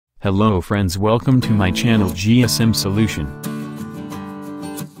Hello friends, welcome to my channel GSM Solution.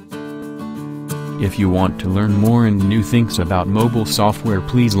 If you want to learn more and new things about mobile software,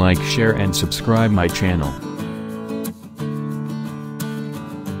 please like, share and subscribe my channel.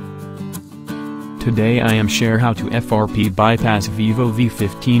 Today I am share how to FRP bypass Vivo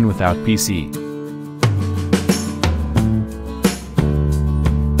V15 without PC.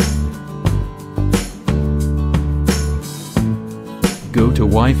 Go to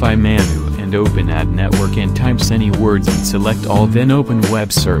Wi-Fi menu and open Add Network and types any words and select all, then open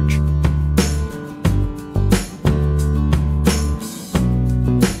Web Search.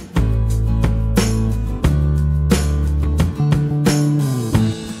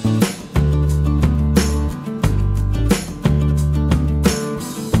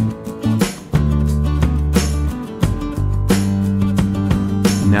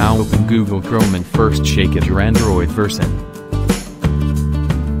 Now open Google Chrome and first check it your Android version.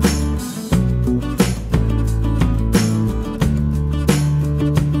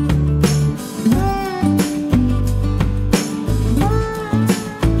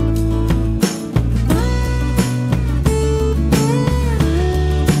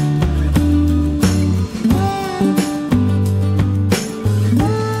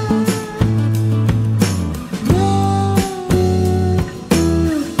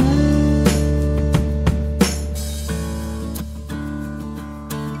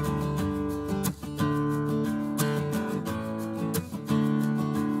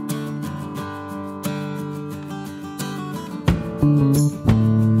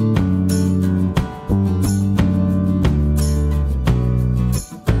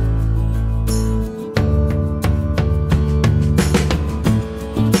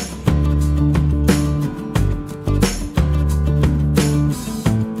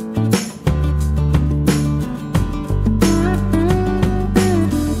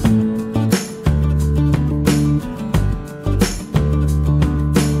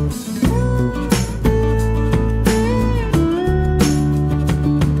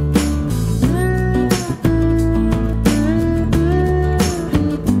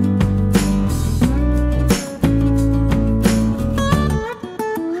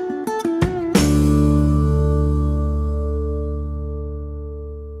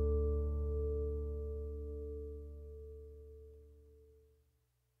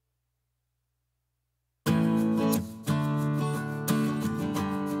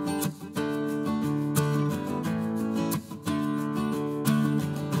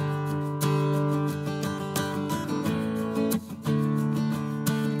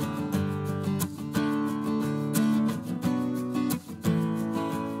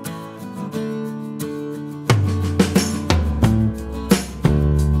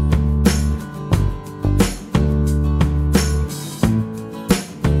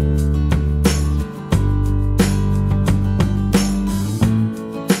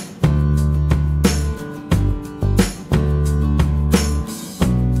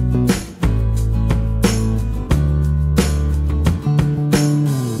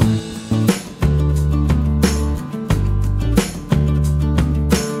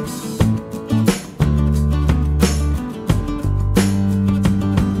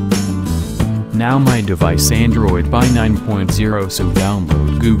 Now my device Android by 9.0, so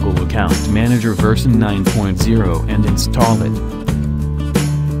download Google Account Manager version 9.0 and install it.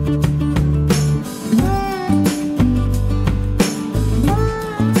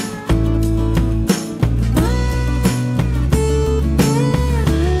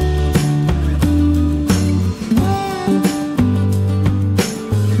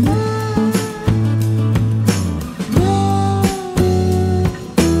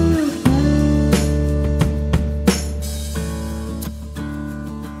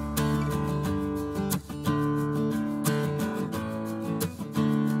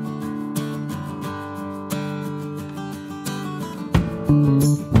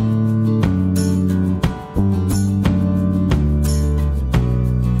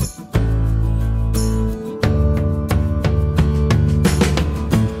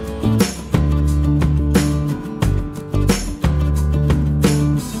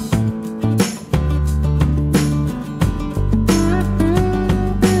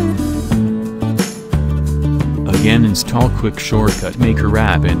 Again, install Quick Shortcut Maker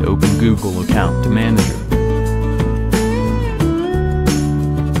app and open Google Account Manager.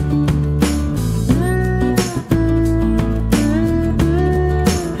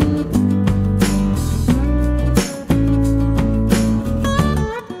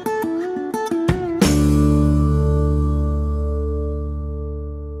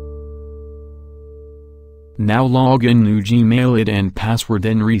 Now log in new Gmail ID and password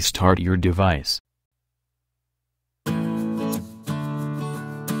and restart your device.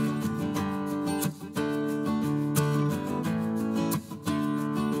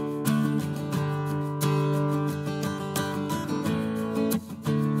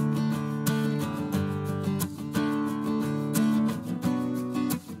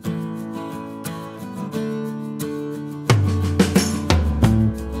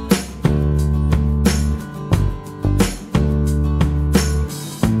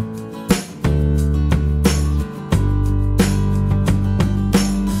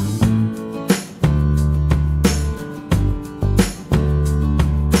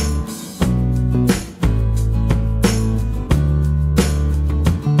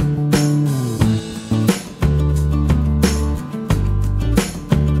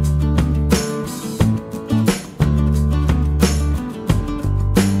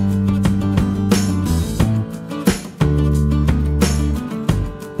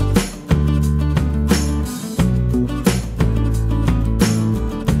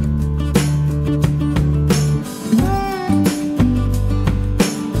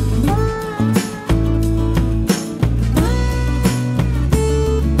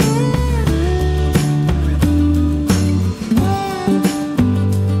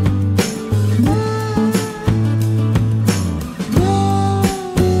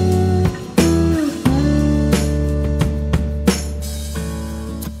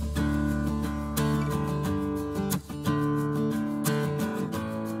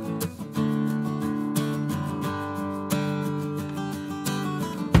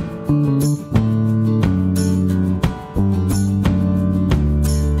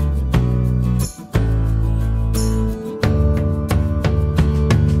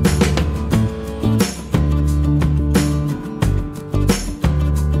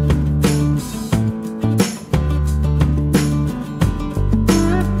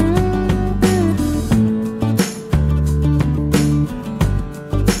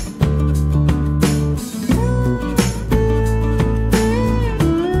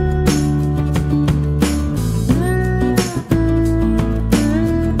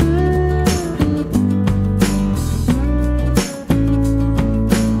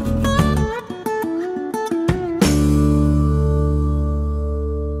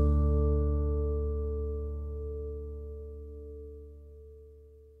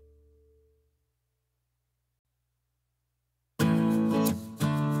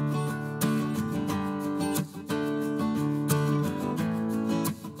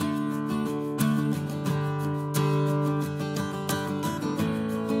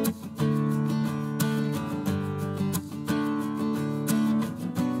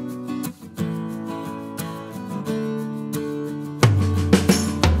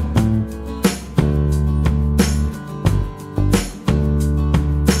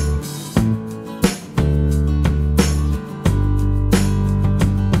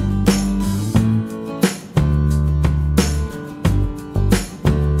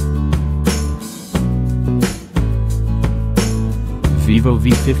 Vivo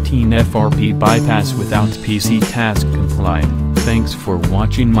V15 FRP bypass without PC task complied. Thanks for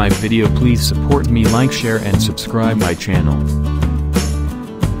watching my video. Please support me, like, share and subscribe my channel.